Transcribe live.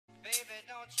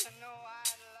Wait.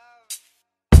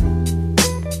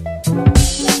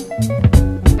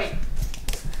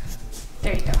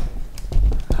 There you go.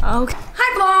 Okay. Hi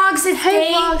vlogs, it's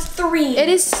day 3. It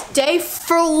is day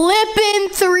flippin'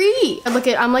 3. Look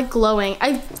at, I'm like glowing.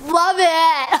 I love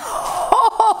it.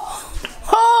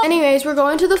 Anyways, we're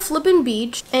going to the flippin'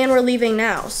 beach and we're leaving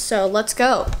now. So let's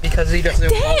go. Because he doesn't.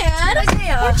 Dad,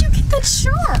 where'd you get that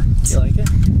shirt? Do you like it?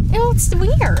 It looks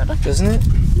weird. Doesn't it?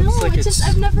 No, like it's just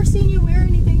I've never seen you wear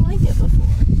anything like it before.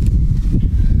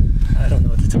 I don't know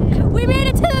what to tell you. We made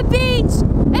it to the beach.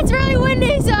 It's really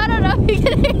windy, so I don't know if you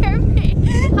can hear me.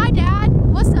 Hi, Dad.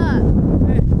 What's up?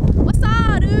 What's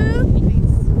up, dude?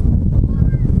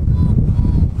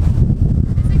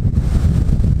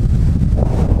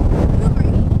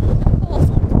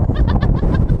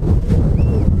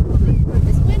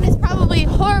 This wind is probably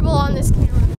horrible on this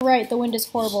camera. Right, the wind is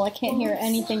horrible. I can't hear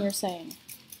anything you're saying.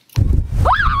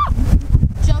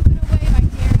 Jumping away, I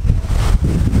dare you.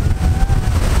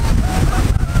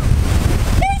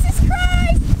 Jesus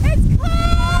Christ! It's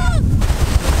cold!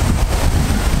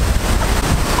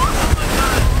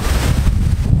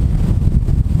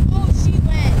 Oh, she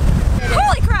went.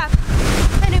 Holy crap!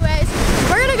 Anyways,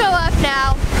 we're gonna go up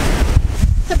now.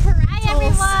 Hi,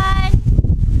 everyone.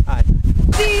 Hi.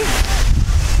 See?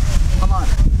 Come on.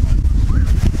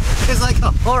 It's like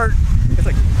a heart. It's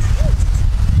like.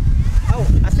 Oh,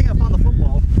 I think I found the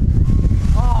football.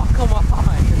 Oh, come on.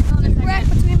 Right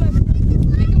between my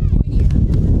make it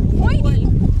pointy.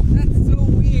 That's so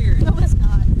weird. No, it's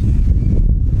not.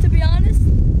 To be honest,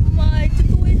 my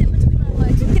tattoo is in between my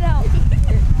legs. Get out.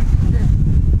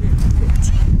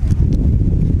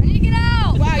 I need to get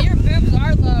out. Wow, your boobs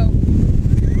are low.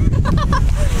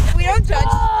 We don't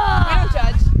judge. We don't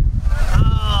judge.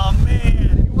 Oh, man.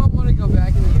 Anyone want to go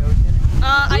back in the ocean?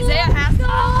 Isaiah has to.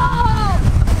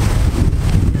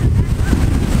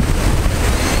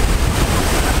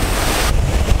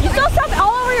 You still stuff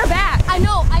all over your back. I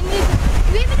know. I need.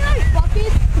 Do we even have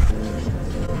buckets?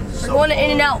 We're going to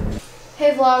In-N-Out.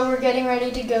 Hey vlog, we're getting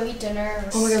ready to go eat dinner.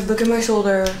 Oh my god, look at my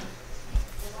shoulder.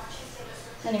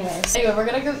 Anyways, anyway, we're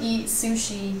gonna go eat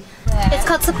sushi. It's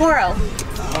called Sapporo.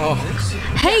 Oh.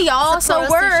 Hey y'all, so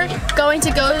we're going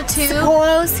to go to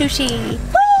Sapporo sushi.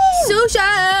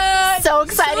 sushi. So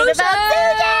excited about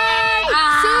sushi!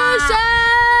 Sushi.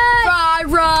 Fried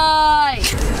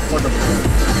rice.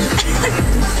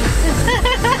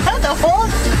 The whole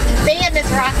band is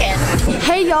rocking.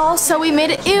 Hey y'all, so we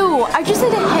made it. Ew, I just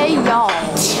said hey y'all.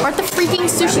 We're at the freaking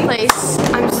sushi place.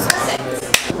 I'm sick.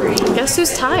 Guess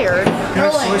who's tired?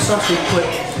 Soy sauce real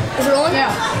quick. Is it rolling? Yeah.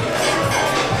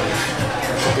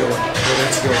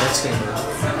 Let's go. Let's go.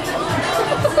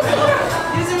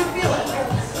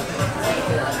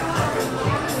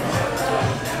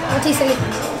 What tastes like?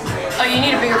 Oh, you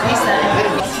need a bigger piece then.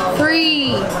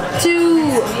 3,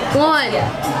 2, 1.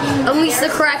 Unleash the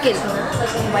Kraken.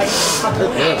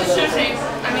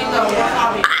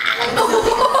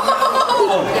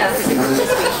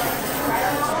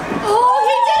 Oh,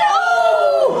 he did it!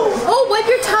 Oh, wipe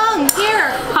your tongue.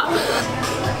 Here.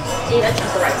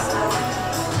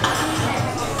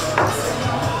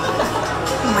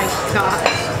 Oh my god.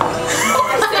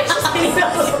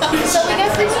 So we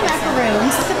got freaking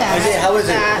macaroons. Look at that. How is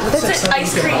it? This is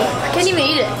ice cream. I can't even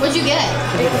eat it. What'd you get?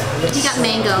 You got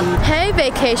mango. Hey,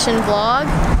 vacation vlog.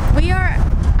 We are,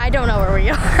 I don't know where we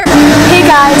are. Hey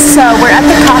guys, so we're at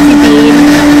the Coffee Bean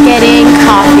getting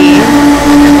coffee.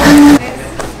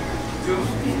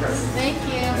 Thank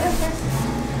you.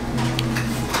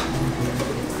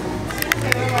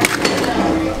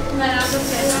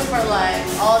 For like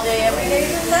all day, every day.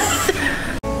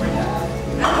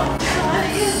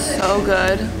 So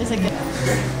good. Is it good?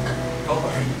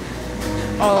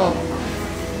 Oh.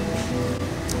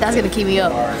 That's gonna keep me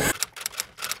up.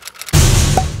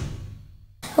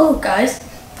 Hello guys,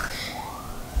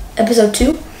 episode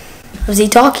 2 of Z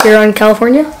Talk here on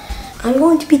California. I'm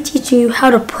going to be teaching you how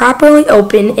to properly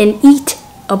open and eat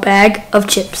a bag of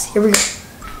chips. Here we go.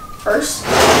 First,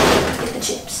 get the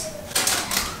chips.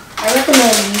 I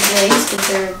recommend these Lay's because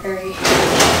they're very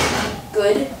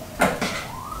good.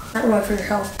 Not right for your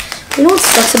health. You know what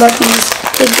sucks about these?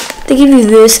 They give you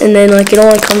this and then like it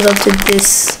only comes up to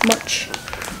this much,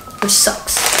 which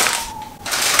sucks.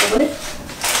 Open it.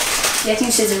 You have to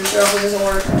use scissors or else it doesn't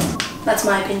work. That's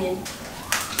my opinion.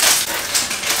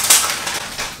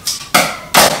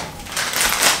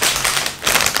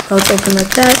 Now it's open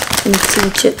like that, and you can see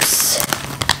the chips.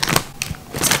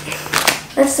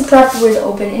 That's the proper way to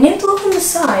open it. And you have to look on the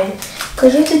side,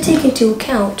 because you have to take into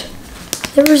account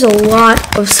there is a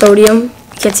lot of sodium.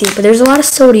 You can't see it, but there's a lot of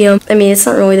sodium. I mean, it's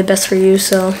not really the best for you,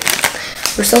 so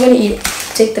we're still going to eat it.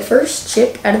 Take the first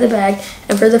chip out of the bag,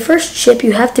 and for the first chip,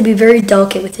 you have to be very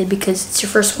delicate with it because it's your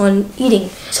first one eating.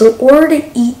 So in order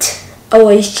to eat a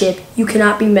Lay's chip, you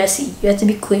cannot be messy. You have to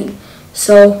be clean.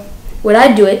 So what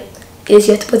I do it is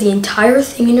you have to put the entire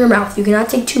thing in your mouth. You cannot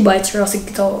take 2 bites or else it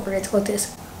gets all over. You have to go like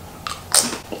this.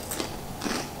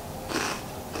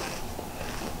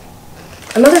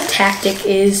 Another tactic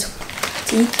is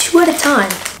to eat 2 at a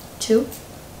time. 2,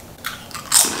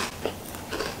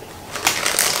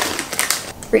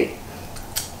 3.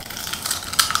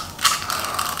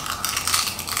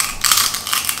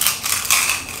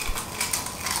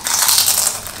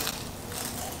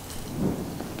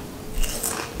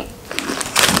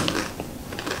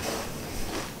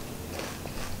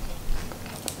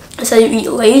 That's how you eat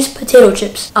Lay's potato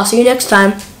chips. I'll see you next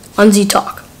time on Z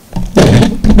Talk.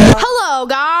 Hello,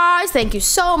 guys. Thank you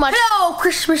so much. Hello,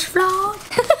 Christmas vlog.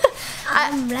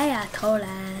 I'm Leia Tola.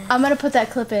 I'm gonna put that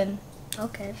clip in.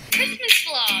 Okay. Christmas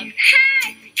vlog. Hi,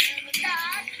 I'm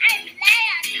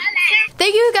Leia.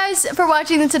 Thank you guys for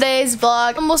watching today's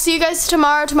vlog. And we'll see you guys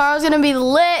tomorrow. Tomorrow's gonna be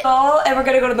lit. And we're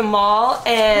gonna go to the mall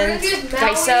and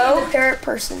Daiso. Parrot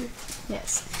person.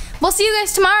 Yes. We'll see you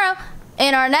guys tomorrow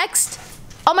in our next.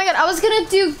 Oh my god, I was gonna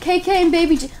do KK and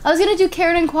Baby J. I was gonna do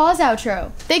Karen and Qua's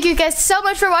outro. Thank you guys so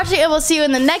much for watching, and we'll see you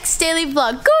in the next daily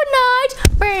vlog. Good night.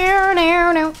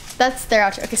 That's their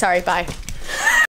outro. Okay, sorry. Bye.